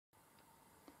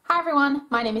Hi everyone,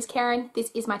 my name is Karen,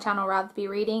 this is my channel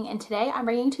RatherBeReading, and today I'm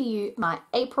bringing to you my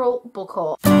April book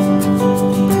haul.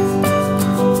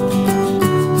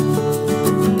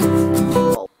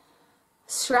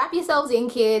 Strap yourselves in,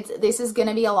 kids, this is going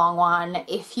to be a long one.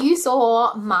 If you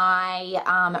saw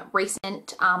my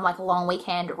recent like long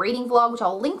weekend reading vlog, which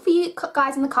I'll link for you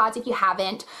guys in the cards if you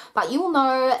haven't, but you will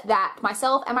know that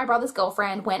myself and my brother's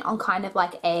girlfriend went on kind of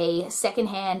like a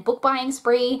secondhand book buying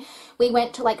spree. We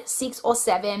went to like 6 or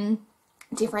 7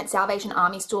 different Salvation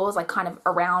Army stores like kind of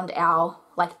around our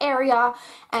like area,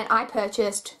 and I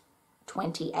purchased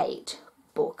 28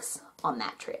 books on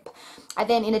that trip. I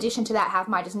then, in addition to that, have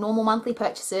my just normal monthly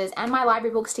purchases and my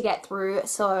library books to get through.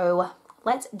 So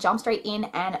let's jump straight in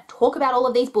and talk about all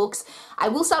of these books. I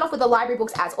will start off with the library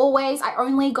books as always. I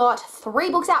only got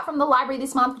 3 books out from the library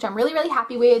this month, which I'm really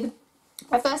happy with.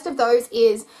 The first of those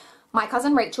is My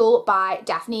Cousin Rachel by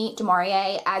Daphne du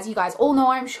Maurier. As you guys all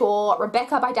know, I'm sure,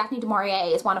 Rebecca by Daphne du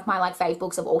Maurier is one of my like fave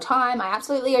books of all time. I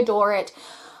absolutely adore it.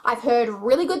 I've heard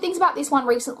really good things about this one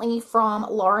recently from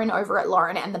Lauren over at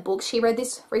Lauren and the Books. She read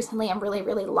this recently and really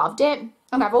loved it.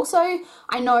 And I've also,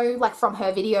 I know like from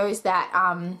her videos that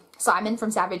Simon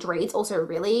from Savage Reads also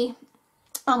really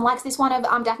likes this one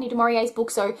of Daphne du Maurier's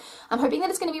book. So I'm hoping that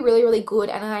it's going to be really good.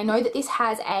 And I know that this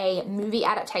has a movie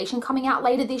adaptation coming out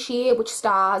later this year, which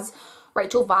stars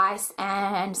Rachel Weisz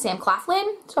and Sam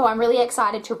Claflin. So I'm really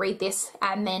excited to read this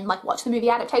and then like watch the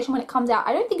movie adaptation when it comes out.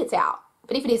 I don't think it's out,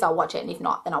 but if it is, I'll watch it, and if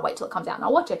not, then I'll wait till it comes out and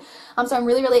I'll watch it. So I'm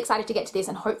really excited to get to this,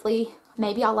 and hopefully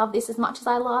maybe I'll love this as much as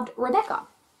I loved Rebecca.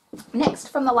 Next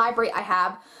from the library, I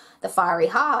have The Fiery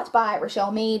Heart by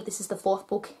Rochelle Mead. This is the 4th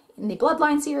book in the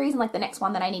Bloodline series and like the next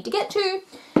one that I need to get to.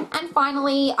 And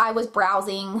finally, I was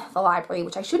browsing the library,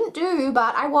 which I shouldn't do,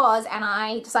 but I was, and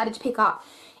I decided to pick up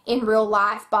In Real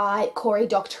Life by Cory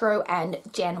Doctorow and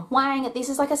Jen Wang. This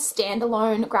is like a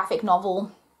standalone graphic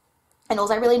novel, and all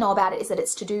I really know about it is that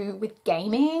it's to do with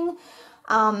gaming.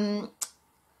 To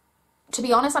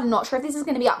be honest, I'm not sure if this is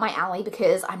going to be up my alley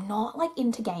because I'm not like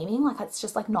into gaming. Like it's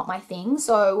just like not my thing.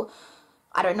 So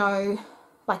I don't know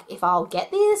like if I'll get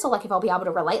this or like if I'll be able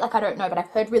to relate. Like I don't know, but I've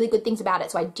heard really good things about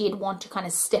it. So I did want to kind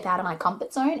of step out of my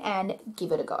comfort zone and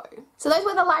give it a go. So those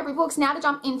were the library books. Now to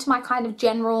jump into my kind of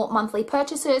general monthly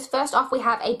purchases. First off, we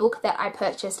have a book that I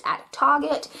purchased at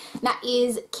Target. That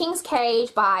is King's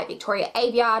Cage by Victoria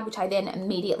Aveyard, which I then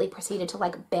immediately proceeded to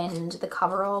like bend the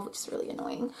cover of, which is really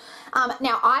annoying.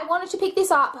 Now I wanted to pick this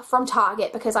up from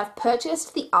Target because I've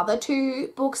purchased the other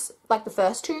 2 books, like the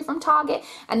first 2 from Target,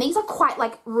 and these are quite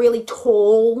like really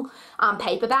tall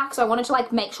paperbacks. So I wanted to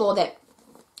like make sure that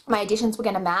my editions were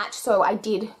going to match, so I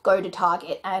did go to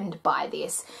Target and buy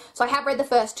this. So I have read the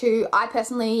first 2. I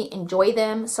personally enjoy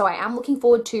them, so I am looking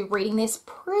forward to reading this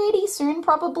pretty soon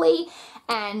probably,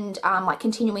 and like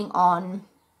continuing on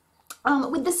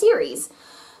with the series.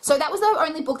 So that was the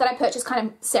only book that I purchased kind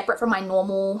of separate from my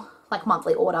normal like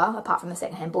monthly order, apart from the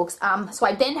secondhand books. So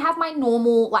I then have my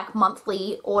normal like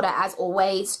monthly order as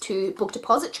always to Book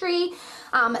Depository.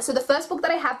 So the first book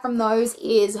that I have from those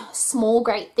is Small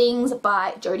Great Things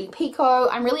by Jodi Picoult.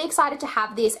 I'm really excited to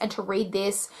have this and to read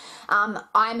this.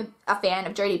 I'm a fan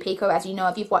of Jodi Picoult, as you know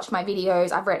if you've watched my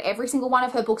videos. I've read every single one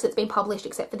of her books that's been published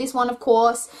except for this one, of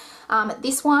course.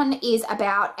 This one is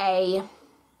about a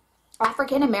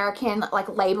African-American like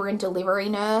labor and delivery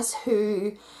nurse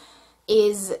who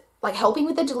is like helping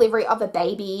with the delivery of a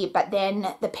baby, but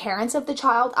then the parents of the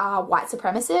child are white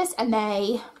supremacists, and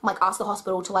they like ask the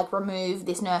hospital to like remove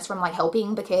this nurse from like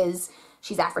helping because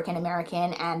she's African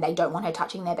American and they don't want her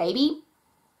touching their baby.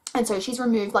 And so she's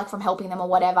removed like from helping them or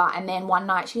whatever, and then one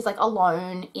night she's like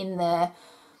alone in the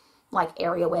like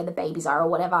area where the babies are or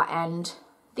whatever, and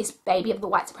this baby of the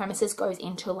white supremacist goes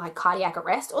into like cardiac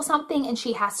arrest or something, and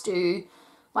she has to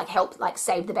like help like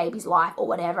save the baby's life or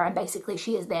whatever, and basically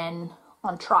she is then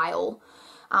on trial.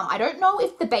 I don't know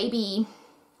if the baby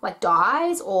like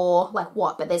dies or like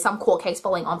what, but there's some court case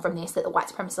following on from this that the white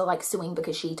supremacists are like suing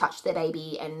because she touched the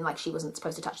baby and like she wasn't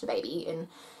supposed to touch the baby and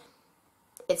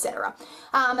etc.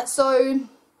 So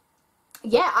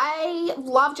yeah, I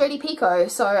love Jodi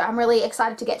Picoult, so I'm really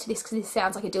excited to get to this because this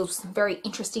sounds like it deals with some very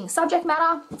interesting subject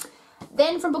matter.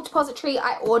 Then from Book Depository,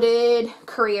 I ordered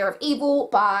Career of Evil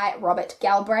by Robert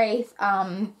Galbraith.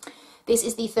 This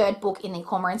is the 3rd book in the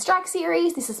Cormoran Strike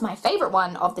series. This is my favorite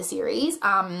one of the series.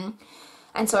 And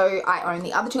so I own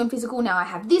the other 2 in physical. Now I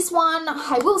have this one.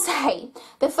 I will say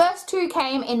the first 2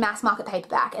 came in mass market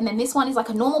paperback, and then this one is like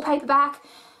a normal paperback.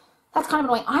 That's kind of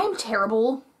annoying. I am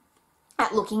terrible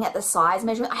at looking at the size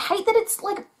measurement. I hate that it's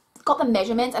like got the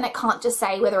measurements, and it can't just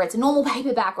say whether it's a normal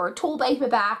paperback or a tall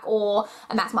paperback or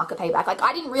a mass market paperback. Like,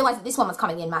 I didn't realize that this one was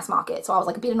coming in mass market, so I was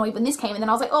like a bit annoyed when this came, and then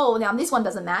I was like, oh, now this one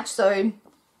doesn't match, so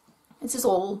it's just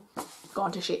all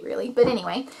gone to shit, really. But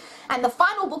anyway, and the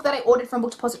final book that I ordered from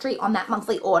Book Depository on that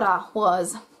monthly order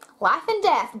was Life and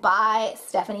Death by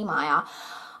Stephanie Meyer.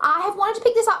 I have wanted to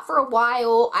pick this up for a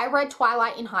while. I read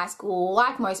Twilight in high school,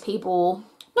 like most people.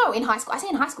 No, in high school. I say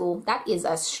in high school. That is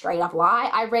a straight up lie.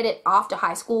 I read it after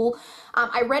high school.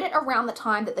 I read it around the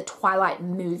time that the Twilight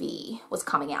movie was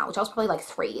coming out, which I was probably like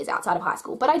 3 years outside of high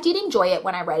school. But I did enjoy it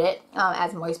when I read it,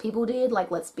 as most people did,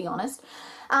 like, let's be honest.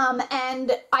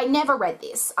 And I never read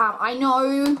this. I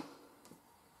know,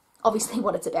 obviously,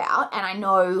 what it's about, and I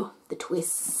know the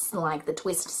twists, like the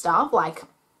twist stuff. Like,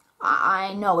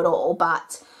 I know it all,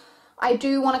 but I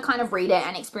do want to kind of read it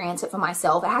and experience it for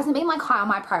myself. It hasn't been like high on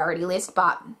my priority list,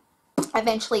 but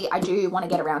eventually I do want to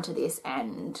get around to this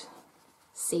and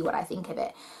see what I think of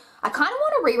it. I kind of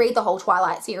want to reread the whole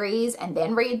Twilight series and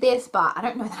then read this, but I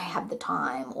don't know that I have the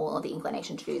time or the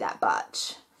inclination to do that,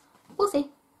 but we'll see.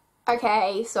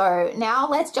 Okay, so now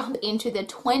let's jump into the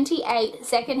 28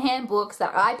 secondhand books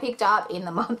that I picked up in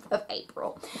the month of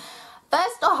April.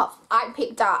 First off, I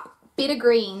picked up Bitter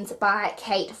Greens by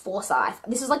Kate Forsyth.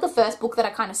 This is like the first book that I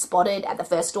kind of spotted at the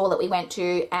first store that we went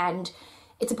to, and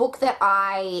it's a book that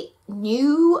I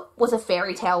knew was a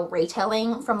fairy tale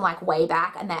retelling from like way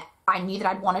back, and that I knew that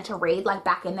I'd wanted to read like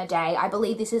back in the day. I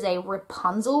believe this is a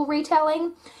Rapunzel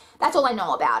retelling. That's all I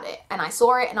know about it, and I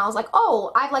saw it and I was like,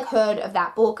 oh, I've like heard of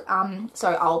that book,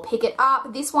 so I'll pick it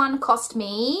up. This one cost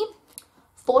me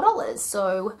 $4,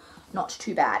 so not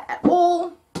too bad at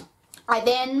all.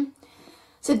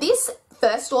 So this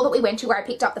first store that we went to where I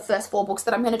picked up the first 4 books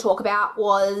that I'm going to talk about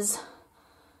was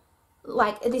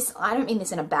like this, I don't mean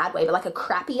this in a bad way, but like a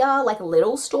crappier, like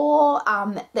little store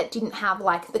that didn't have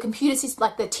like the computer system,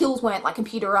 like the tills weren't like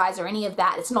computerized or any of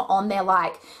that. It's not on there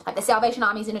like the Salvation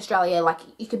Armies in Australia, like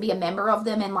you could be a member of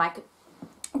them and like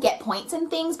get points and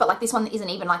things, but like this one isn't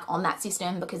even like on that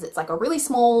system because it's like a really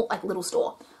small like little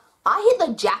store. I hit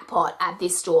the jackpot at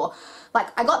this store. Like,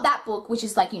 I got that book, which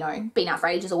is like, you know, been out for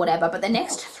ages or whatever, but the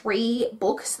next 3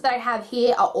 books that I have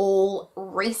here are all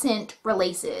recent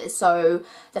releases. So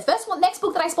the next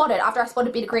book that I spotted after I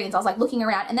spotted Bitter Greens, I was like looking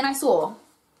around, and then I saw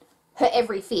Her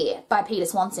Every Fear by Peter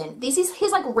Swanson. This is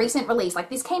his like recent release. Like,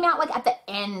 this came out like at the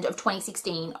end of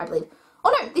 2016, I believe.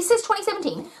 Oh no, this says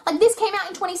 2017. Like, this came out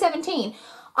in 2017.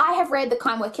 I have read The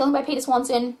Kind Worth Killing by Peter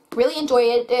Swanson, really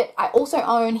enjoyed it. I also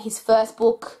own his first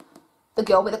book, The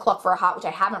Girl with a Clock for a Heart, which I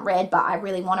haven't read, but I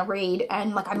really want to read.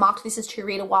 And like, I marked this as to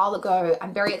read a while ago.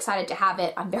 I'm very excited to have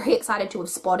it. I'm very excited to have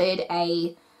spotted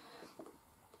a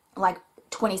like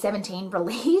 2017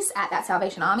 release at that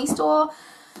Salvation Army store.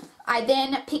 I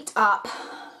then picked up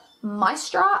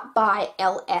Maestra by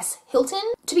L.S. Hilton.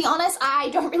 To be honest, I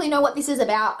don't really know what this is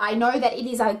about. I know that it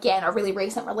is, again, a really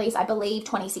recent release. I believe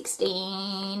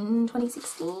 2016.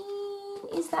 2016?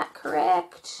 Is that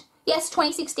correct? Yes,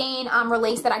 2016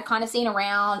 release that I'd kind of seen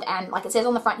around, and like it says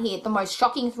on the front here, the most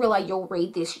shocking thriller you'll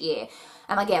read this year.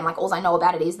 And again, like, all I know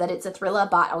about it is that it's a thriller,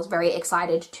 but I was very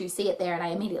excited to see it there, and I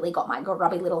immediately got my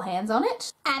grubby little hands on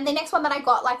it. And the next one that I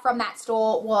got like from that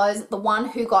store was The One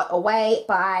Who Got Away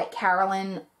by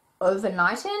Carolyn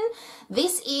Overnighton.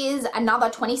 This is another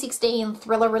 2016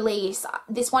 thriller release.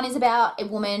 This one is about a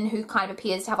woman who kind of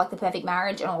appears to have like the perfect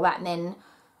marriage and all that, and then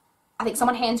I think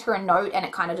someone hands her a note and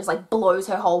it kind of just like blows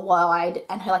her whole wide,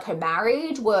 and her like her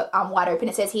marriage were wide open.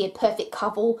 It says here, perfect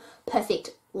couple, perfect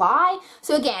lie.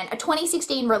 So again, a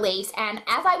 2016 release, and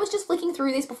as I was just flicking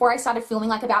through this before I started filming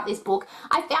like about this book,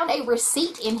 I found a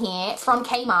receipt in here from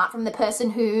Kmart from the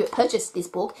person who purchased this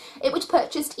book. It was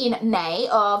purchased in May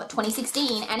of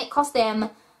 2016 and it cost them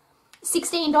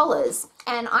 $16,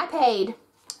 and I paid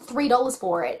 $3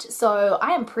 for it. So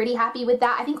I am pretty happy with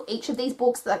that. I think each of these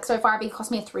books like so far have cost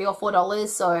me $3 or $4,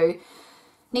 so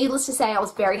needless to say, I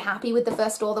was very happy with the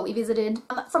first store that we visited.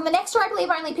 From the next store, I believe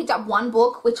I only picked up 1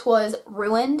 book, which was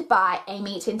Ruined by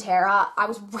Amy Tintera. I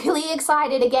was really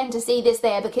excited again to see this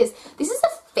there because this is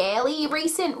a fairly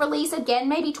recent release, again,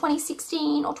 maybe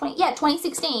 2016 or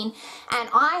 2016. And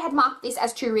I had marked this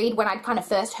as to read when I'd kind of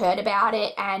first heard about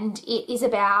it, and it is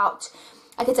about,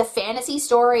 like, it's a fantasy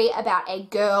story about a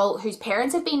girl whose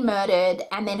parents have been murdered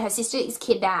and then her sister is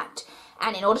kidnapped.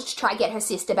 And in order to try get her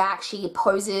sister back, she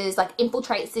poses, like,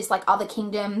 infiltrates this, like, other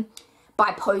kingdom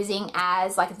by posing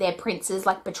as, like, their prince's,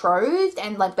 like, betrothed.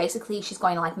 And, like, basically she's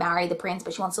going to, like, marry the prince,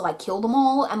 but she wants to, like, kill them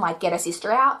all and, like, get her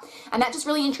sister out. And that just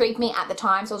really intrigued me at the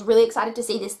time, so I was really excited to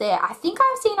see this there. I think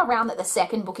I've seen around that the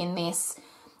second book in this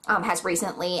has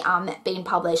recently been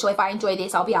published. So if I enjoy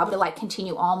this, I'll be able to, like,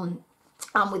 continue on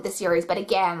with the series, but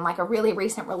again, like a really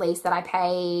recent release that I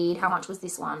paid, how much was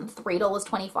this one?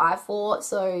 $3.25 for,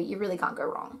 so you really can't go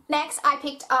wrong. Next, I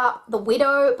picked up The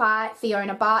Widow by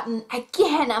Fiona Barton.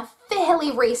 Again, a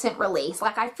fairly recent release.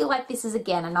 Like, I feel like this is,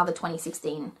 again, another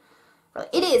 2016.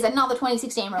 It is another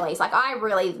 2016 release. Like, I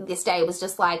really, this day, was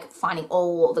just, like, finding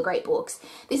all the great books.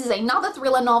 This is another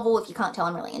thriller novel, if you can't tell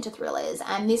I'm really into thrillers.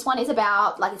 And this one is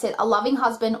about, like it said, a loving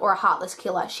husband or a heartless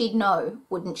killer. She'd know,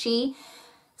 wouldn't she?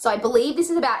 So I believe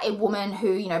this is about a woman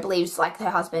who, you know, believes like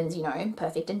her husband's, you know,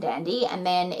 perfect and dandy. And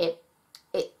then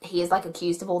he is like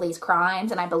accused of all these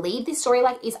crimes. And I believe this story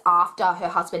like is after her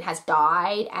husband has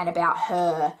died and about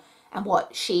her and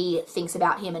what she thinks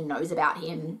about him and knows about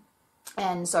him.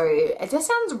 And so it just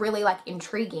sounds really like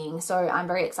intriguing. So I'm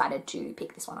very excited to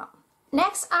pick this one up.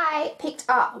 Next, I picked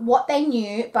up What They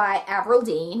Knew by Avril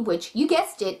Dean, which, you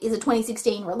guessed it, is a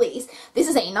 2016 release. This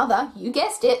is another, you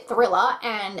guessed it, thriller.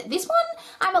 And this one,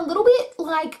 I'm a little bit,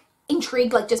 like,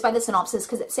 intrigued, like, just by the synopsis,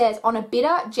 because it says, on a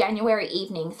bitter January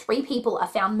evening, 3 people are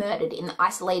found murdered in the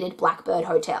isolated Blackbird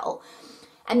Hotel.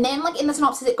 And then, like, in the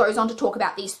synopsis, it goes on to talk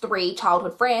about these 3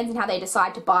 childhood friends and how they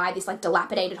decide to buy this, like,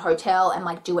 dilapidated hotel and,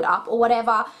 like, do it up or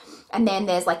whatever. And then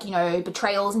there's like, you know,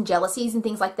 betrayals and jealousies and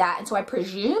things like that. And so I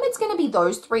presume it's going to be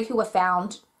those 3 who were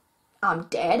found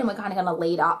dead. And we're kind of going to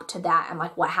lead up to that and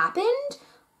like what happened,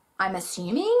 I'm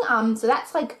assuming. So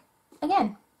that's like,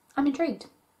 again, I'm intrigued.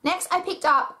 Next, I picked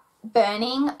up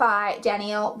Burning by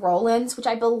Danielle Rollins, which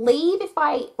I believe, if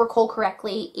I recall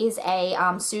correctly, is a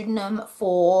pseudonym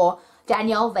for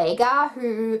Danielle Vega,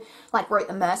 who like wrote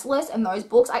The Merciless and those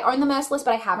books. I own The Merciless,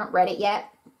 but I haven't read it yet.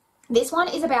 This one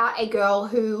is about a girl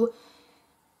who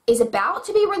is about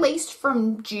to be released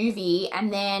from juvie,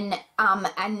 and then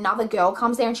another girl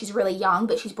comes there and she's really young,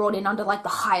 but she's brought in under like the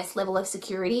highest level of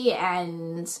security.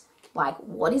 And like,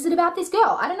 what is it about this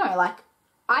girl? I don't know. Like,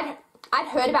 I'd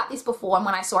heard about this before, and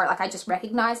when I saw it, like, I just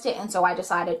recognized it, and so I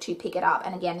decided to pick it up.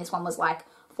 And again, this one was like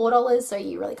 $4, so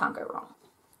you really can't go wrong.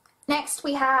 Next,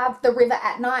 we have The River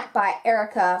at Night by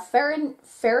Erica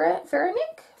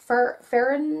Ferenick.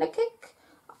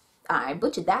 I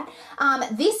butchered that.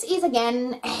 This is,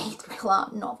 again, a thriller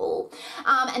novel.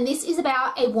 And this is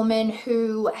about a woman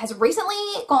who has recently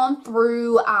gone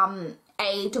through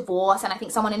a divorce, and I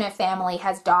think someone in her family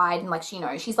has died, and, like, you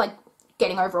know, she's, like,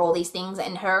 getting over all these things,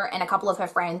 and her and a couple of her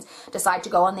friends decide to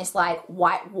go on this like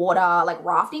white water like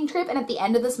rafting trip. And at the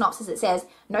end of the synopsis it says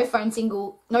no phone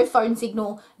signal, no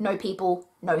people,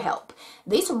 no help.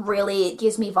 This really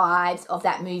gives me vibes of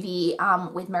that movie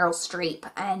with Meryl Streep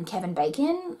and Kevin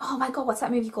Bacon. Oh my god, what's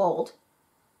that movie called?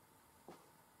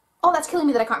 Oh, that's killing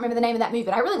me that I can't remember the name of that movie,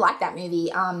 but I really like that movie.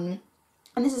 And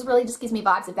this is really just gives me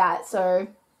vibes of that, so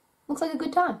looks like a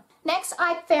good time. Next,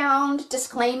 I found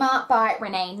Disclaimer by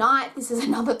Renee Knight. This is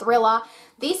another thriller.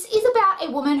 This is about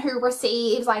a woman who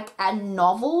receives like a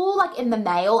novel like in the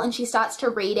mail, and she starts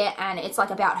to read it, and it's like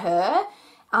about her.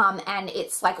 And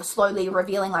it's like slowly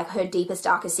revealing like her deepest,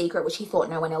 darkest secret, which she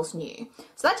thought no one else knew.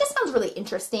 So that just sounds really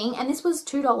interesting. And this was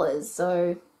 $2,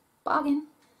 so bargain.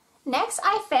 Next,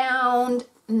 I found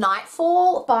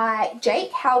Nightfall by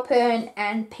Jake Halpern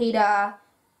and Peter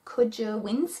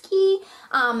Kujawinski.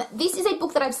 This is a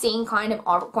book that I've seen kind of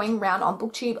going around on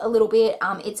BookTube a little bit.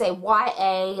 It's a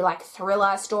YA like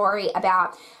thriller story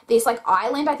about this like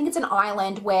island. I think it's an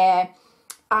island where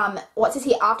what says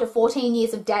here, after 14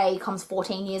 years of day comes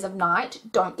 14 years of night,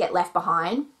 don't get left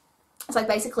behind. It's like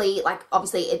basically like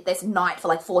obviously there's night for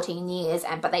like 14 years,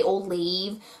 but they all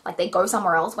leave, like they go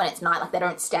somewhere else when it's night, like they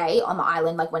don't stay on the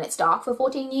island like when it's dark for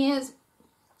 14 years.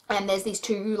 And there's these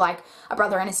 2, like a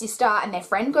brother and a sister, and their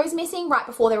friend goes missing right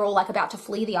before they're all like about to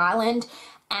flee the island.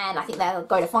 And I think they'll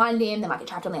go to find him, they might get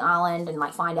trapped on the island and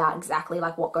like find out exactly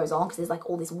like what goes on, because there's like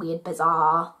all this weird,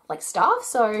 bizarre like stuff.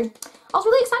 So I was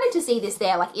really excited to see this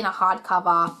there, like in a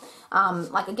hardcover,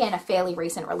 like again, a fairly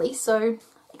recent release. So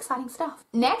exciting stuff.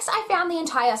 Next, I found the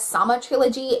entire Summer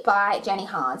trilogy by Jenny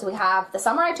Han. So we have The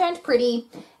Summer I Turned Pretty,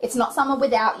 It's Not Summer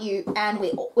Without You, and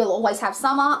We'll Always Have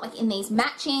Summer, like in these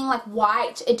matching like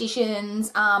white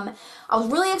editions. I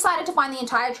was really excited to find the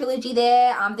entire trilogy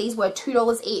there. These were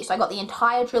 $2 each, so I got the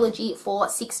entire trilogy for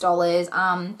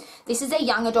 $6. This is a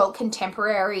young adult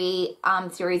contemporary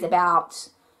series about,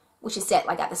 which is set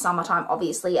like at the summertime,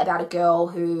 obviously, about a girl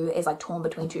who is like torn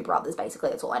between 2 brothers. Basically,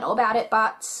 that's all I know about it,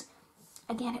 but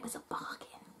again, it was a bargain.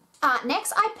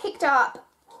 Next, I picked up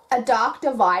A Dark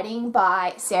Dividing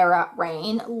by Sarah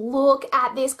Rain. Look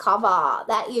at this cover.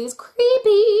 That is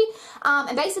creepy.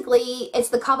 And basically, it's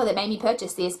the cover that made me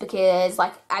purchase this, because,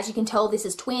 like, as you can tell, this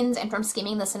is twins, and from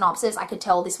skimming the synopsis, I could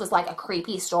tell this was, like, a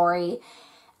creepy story.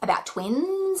 about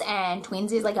twins, and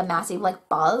twins is like a massive like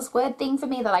buzzword thing for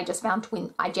me that I just found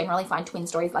I generally find twin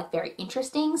stories like very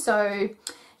interesting. So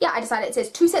yeah, I decided, it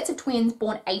says 2 sets of twins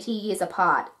born 80 years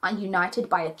apart are united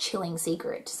by a chilling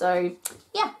secret. So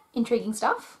yeah, intriguing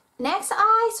stuff. Next,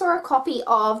 I saw a copy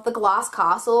of The Glass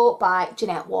Castle by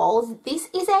Jeanette Walls. This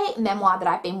is a memoir that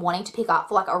I've been wanting to pick up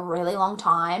for like a really long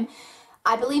time.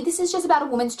 I believe this is just about a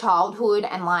woman's childhood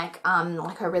and like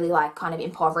her really like kind of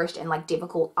impoverished and like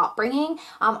difficult upbringing.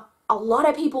 A lot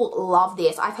of people love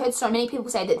this. I've heard so many people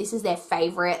say that this is their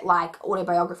favorite like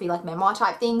autobiography, like memoir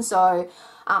type thing. So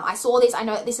I saw this. I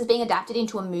know that this is being adapted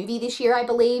into a movie this year, I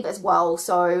believe, as well.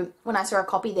 So when I saw a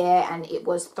copy there and it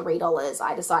was $3,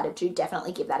 I decided to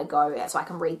definitely give that a go so I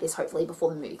can read this hopefully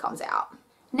before the movie comes out.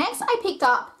 Next, I picked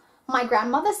up My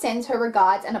Grandmother Sends Her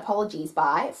Regards and Apologies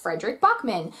by Frederick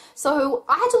Buckman. So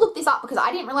I had to look this up because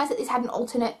I didn't realize that this had an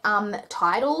alternate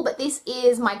title, but this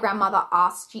is My Grandmother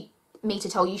Asked Me to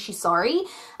Tell You She's Sorry,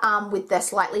 with the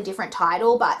slightly different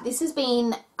title. But this has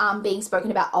been being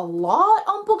spoken about a lot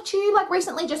on BookTube, like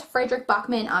recently, just Frederick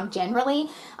Buckman generally.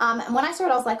 And when I saw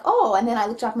it, I was like, oh, and then I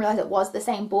looked up and realized it was the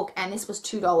same book, and this was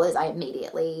 $2. I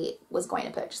immediately was going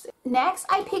to purchase it. Next,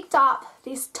 I picked up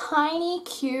this tiny,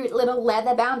 cute little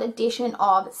leather-bound edition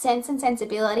of Sense and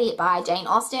Sensibility by Jane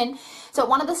Austen. So at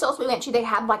one of the stores we went to, they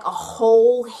had like a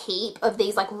whole heap of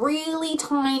these like really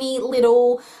tiny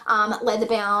little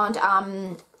leather-bound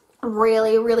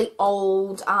really, really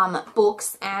old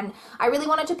books, and I really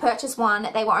wanted to purchase one.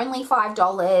 They were only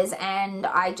 $5, and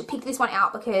I picked this one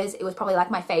out because it was probably like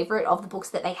my favorite of the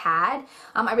books that they had.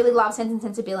 I really love Sense and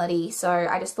Sensibility, so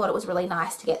I just thought it was really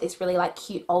nice to get this really like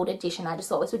cute old edition. I just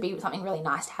thought this would be something really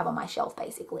nice to have on my shelf,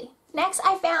 basically. Next,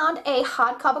 I found a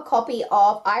hardcover copy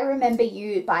of I Remember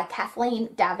You by Kathleen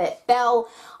Davitt Bell.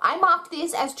 I marked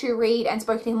this as to read and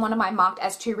spoke in one of my marked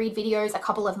as to read videos a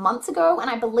couple of months ago, and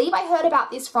I believe I heard about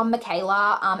this from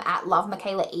Michaela at Love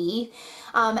Michaela Eve.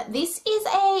 This is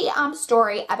a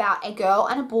story about a girl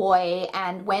and a boy,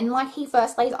 and when like he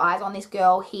first lays eyes on this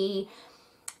girl, he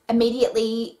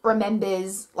immediately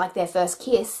remembers like their first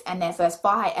kiss and their first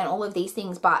fight and all of these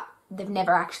things, but they've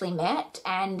never actually met,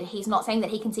 and he's not saying that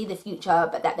he can see the future,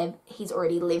 but that he's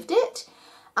already lived it.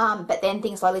 But then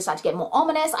things slowly start to get more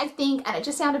ominous, I think, and it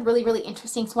just sounded really, really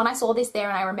interesting. So when I saw this there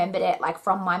and I remembered it like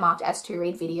from my marked as to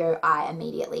read video, I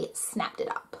immediately snapped it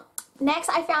up. Next,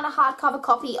 I found a hardcover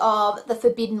copy of The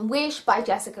Forbidden Wish by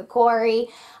Jessica Corey.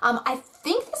 I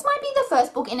think this might be the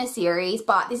first book in a series,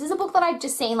 but this is a book that I've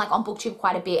just seen like on BookTube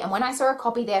quite a bit, and when I saw a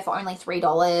copy there for only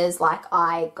 $3, like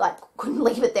I couldn't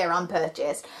leave it there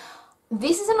unpurchased.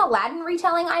 This is an Aladdin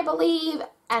retelling, I believe,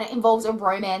 and it involves a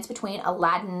romance between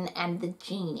Aladdin and the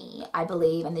genie, I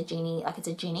believe, and the genie, like it's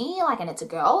a genie, like, and it's a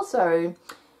girl. So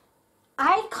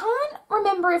I can't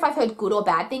remember if I've heard good or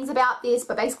bad things about this,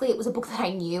 but basically it was a book that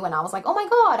I knew, and I was like, oh my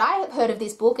god, I have heard of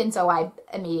this book, and so I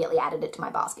immediately added it to my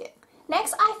basket.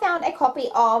 Next, I found a copy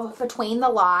of Between the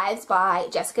Lives by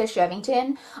Jessica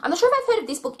Shervington. I'm not sure if I've heard of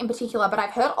this book in particular, but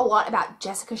I've heard a lot about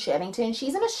Jessica Shervington.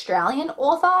 She's an Australian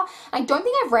author. I don't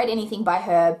think I've read anything by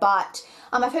her, but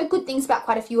I've heard good things about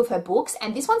quite a few of her books,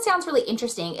 and this one sounds really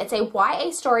interesting. It's a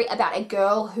YA story about a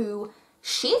girl who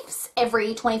shifts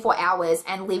every 24 hours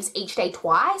and lives each day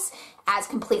twice as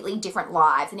completely different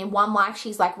lives. And in one life,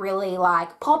 she's like really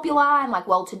like popular and like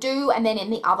well-to-do, and then in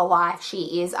the other life,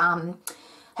 she is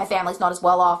her family's not as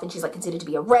well off, and she's like considered to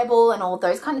be a rebel and all of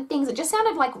those kind of things. It just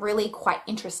sounded like really quite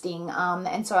interesting,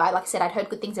 and so like I said, I'd heard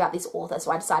good things about this author,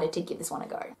 so I decided to give this one a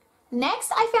go. Next,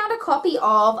 I found a copy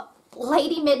of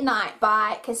Lady Midnight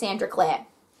by Cassandra Clare.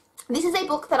 This is a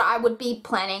book that I would be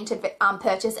planning to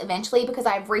purchase eventually, because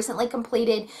I've recently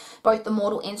completed both the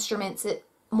Mortal Instruments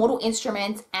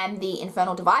and the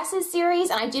Infernal Devices series,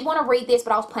 and I did want to read this,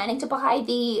 but I was planning to buy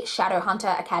the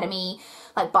Shadowhunter Academy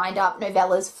like bind up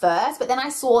novellas first, but then I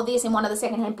saw this in one of the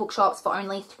secondhand bookshops for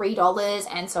only $3,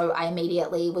 and so I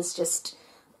immediately I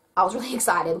was really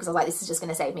excited because I was like, this is just going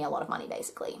to save me a lot of money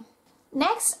basically.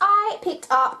 Next, I picked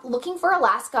up Looking for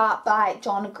Alaska by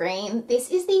John Green. This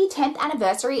is the 10th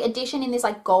anniversary edition in this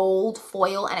like gold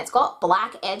foil, and it's got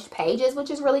black edged pages, which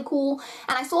is really cool.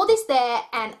 And I saw this there,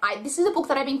 and this is a book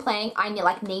that I've been planning I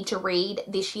need to read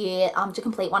this year to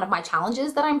complete one of my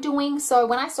challenges that I'm doing. So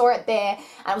when I saw it there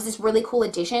and it was this really cool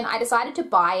edition, I decided to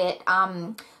buy it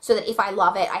so that if I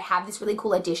love it, I have this really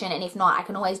cool edition, and if not, I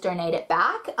can always donate it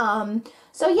back.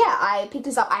 So yeah, I picked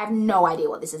this up. I have no idea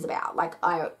what this is about. Like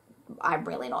I'm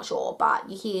really not sure, but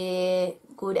you hear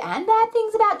good and bad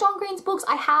things about John Green's books.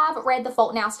 I have read The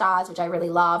Fault in Our Stars, which I really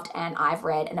loved, and I've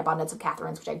read An Abundance of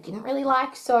Catherines, which I didn't really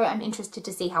like, so I'm interested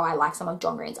to see how I like some of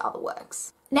John Green's other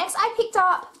works. Next, I picked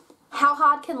up How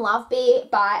Hard Can Love Be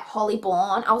by Holly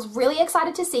Bourne. I was really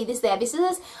excited to see this there. This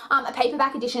is a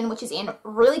paperback edition, which is in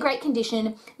really great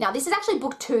condition. Now, this is actually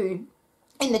book 2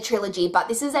 in the trilogy, but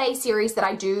this is a series that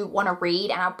I do want to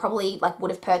read, and I probably like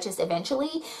would have purchased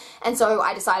eventually. And so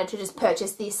I decided to just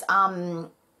purchase this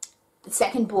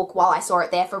second book while I saw it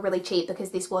there for really cheap,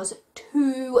 because this was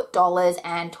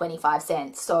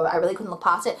 $2.25. So I really couldn't look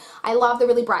past it. I love the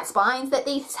really bright spines that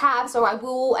these have, so I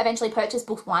will eventually purchase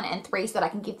books 1 and 3 so that I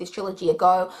can give this trilogy a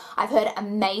go. I've heard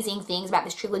amazing things about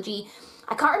this trilogy.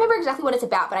 I can't remember exactly what it's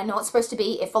about, but I know it's supposed to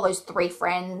be, it follows 3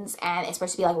 friends, and it's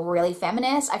supposed to be like really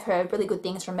feminist. I've heard really good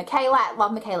things from Michaela. I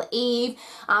love Michaela Eve,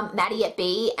 Maddie at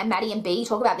B, and Maddie and B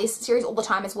talk about this series all the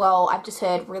time as well. I've just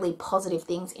heard really positive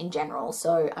things in general,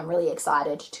 so I'm really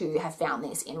excited to have found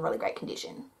this in really great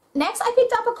condition. Next, I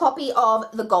picked up a copy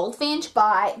of The Goldfinch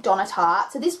by Donna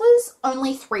Tartt. So this was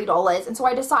only $3, and so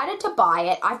I decided to buy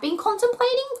it. I've been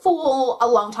contemplating for a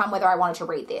long time whether I wanted to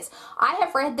read this. I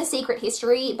have read The Secret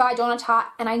History by Donna Tartt,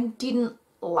 and I didn't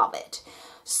love it.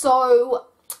 So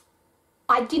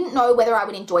I didn't know whether I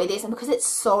would enjoy this, and because it's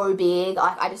so big,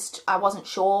 I wasn't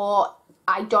sure.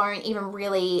 I don't even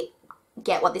really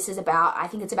get what this is about. I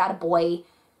think it's about a boy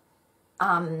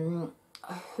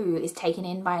who is taken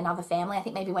in by another family, I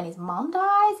think maybe when his mom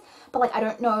dies, but like I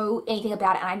don't know anything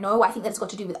about it. And I think that it's got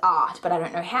to do with art, but I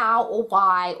don't know how or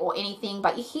why or anything.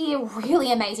 But you hear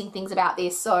really amazing things about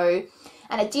this. So,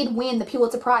 and it did win the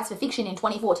Pulitzer Prize for fiction in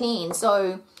 2014,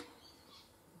 so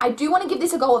I do want to give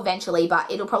this a go eventually,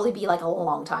 but it'll probably be like a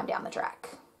long time down the track.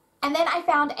 And then I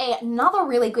found another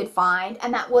really good find,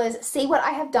 and that was See What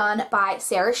I Have Done by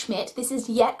Sarah Schmidt. This is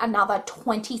yet another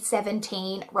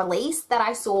 2017 release that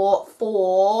I saw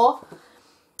for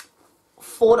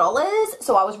 $4.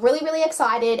 So I was really, really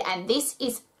excited, and this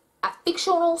is a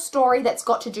fictional story that's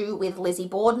got to do with Lizzie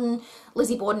Borden.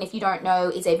 Lizzie Borden, if you don't know,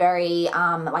 is a very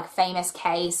like famous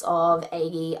case of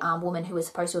a woman who was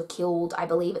supposed to have killed, I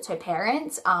believe it's her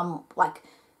parents, like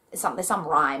there's some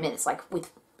rhyme, and it's like with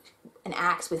an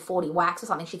axe with 40 whacks or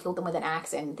something. She killed them with an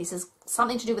axe, and this is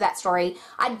something to do with that story.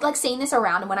 I'd like seen this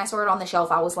around, and when I saw it on the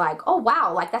shelf, I was like, oh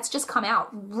wow, like that's just come out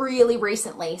really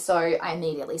recently. So I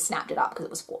immediately snapped it up because it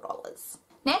was $4.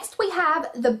 Next, we have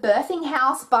The Birthing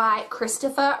House by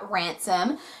Christopher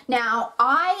Ransom. Now,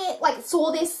 I like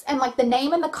saw this, and like the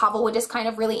name and the cover were just kind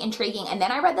of really intriguing, and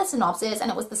then I read the synopsis,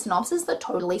 and it was the synopsis that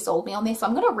totally sold me on this. So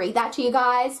I'm going to read that to you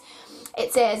guys.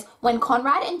 It says, when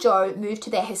Conrad and Joe move to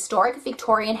their historic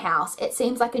Victorian house, it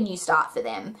seems like a new start for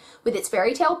them. With its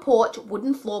fairy tale porch,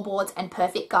 wooden floorboards, and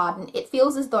perfect garden, it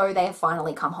feels as though they have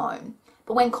finally come home.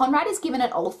 But when Conrad is given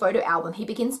an old photo album, he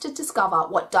begins to discover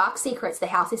what dark secrets the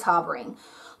house is harboring.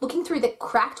 Looking through the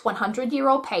cracked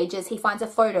 100-year-old pages, he finds a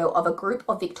photo of a group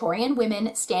of Victorian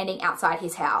women standing outside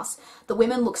his house. The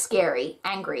women look scary,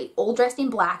 angry, all dressed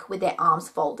in black with their arms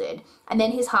folded. And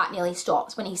then his heart nearly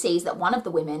stops when he sees that one of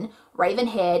the women,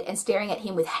 raven-haired and staring at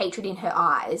him with hatred in her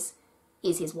eyes,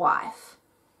 is his wife.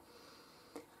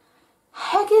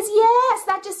 Heck is yes!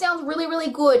 That just sounds really, really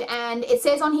good. And it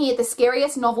says on here, the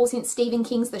scariest novel since Stephen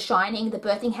King's The Shining, The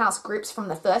Birthing House grips from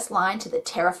the first line to the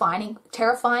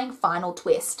terrifying final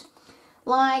twist.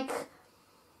 Like,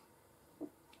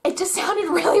 it just sounded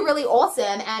really, really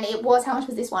awesome. And it was, how much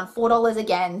was this one? $4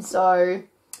 again. So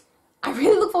I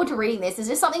really look forward to reading this. There's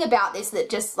just something about this that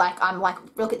just like, I'm like,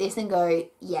 look at this and go,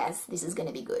 yes, this is going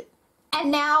to be good. And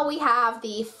now we have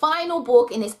the final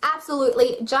book in this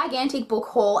absolutely gigantic book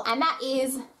haul, and that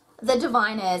is The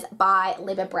Diviners by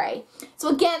RatherBeReading. So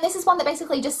again, this is one that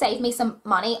basically just saved me some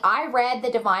money. I read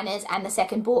The Diviners and the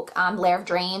second book, Lair of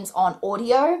Dreams, on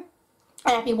audio,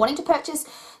 and I've been wanting to purchase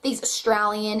these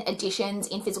Australian editions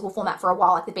in physical format for a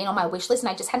while. Like, they've been on my wish list, and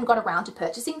I just hadn't got around to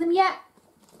purchasing them yet.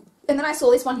 And then I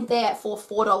saw this one there for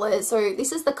 $4. So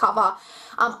this is the cover.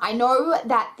 I know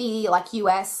that the like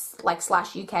US like /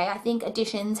 UK, I think,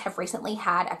 editions have recently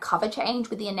had a cover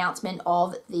change with the announcement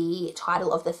of the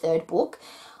title of the third book.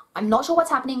 I'm not sure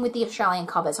what's happening with the Australian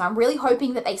cover, so I'm really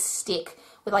hoping that they stick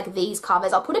with like these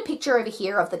covers. I'll put a picture over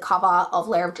here of the cover of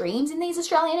Lair of Dreams in these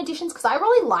Australian editions, because I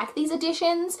really like these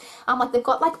editions. Like, they've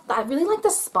got like, I really like the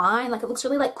spine, like it looks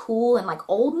really like cool and like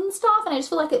old and stuff, and I just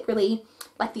feel like it really,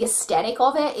 like the aesthetic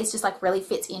of it is just like really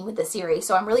fits in with the series.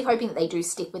 So I'm really hoping that they do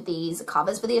stick with these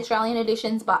covers for the Australian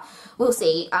editions, but we'll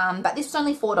see. But this was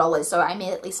only $4, so I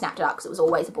immediately snapped it up because it was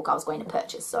always a book I was going to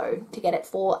purchase. So to get it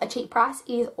for a cheap price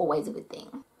is always a good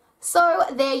thing. So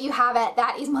there you have it.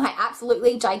 That is my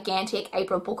absolutely gigantic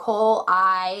April book haul.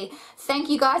 I thank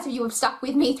you guys if you have stuck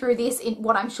with me through this in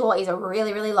what I'm sure is a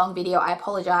really, really long video. I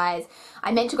apologize.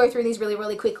 I meant to go through these really,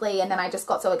 really quickly, and then I just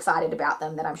got so excited about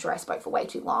them that I'm sure I spoke for way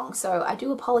too long. So I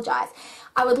do apologize.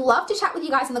 I would love to chat with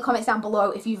you guys in the comments down below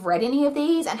if you've read any of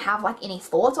these and have like any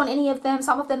thoughts on any of them.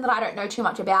 Some of them that I don't know too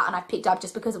much about and I've picked up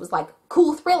just because it was like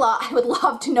cool thriller. I would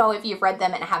love to know if you've read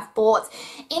them and have thoughts.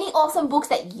 Any awesome books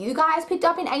that you guys picked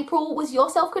up in April? Was your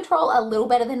self-control a little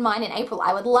better than mine in April?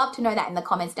 I would love to know that in the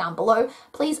comments down below.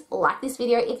 Please like this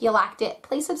video if you liked it.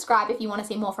 Please subscribe if you want to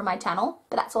see more from my channel.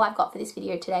 But that's all I've got for this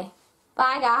video today.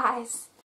 Bye guys.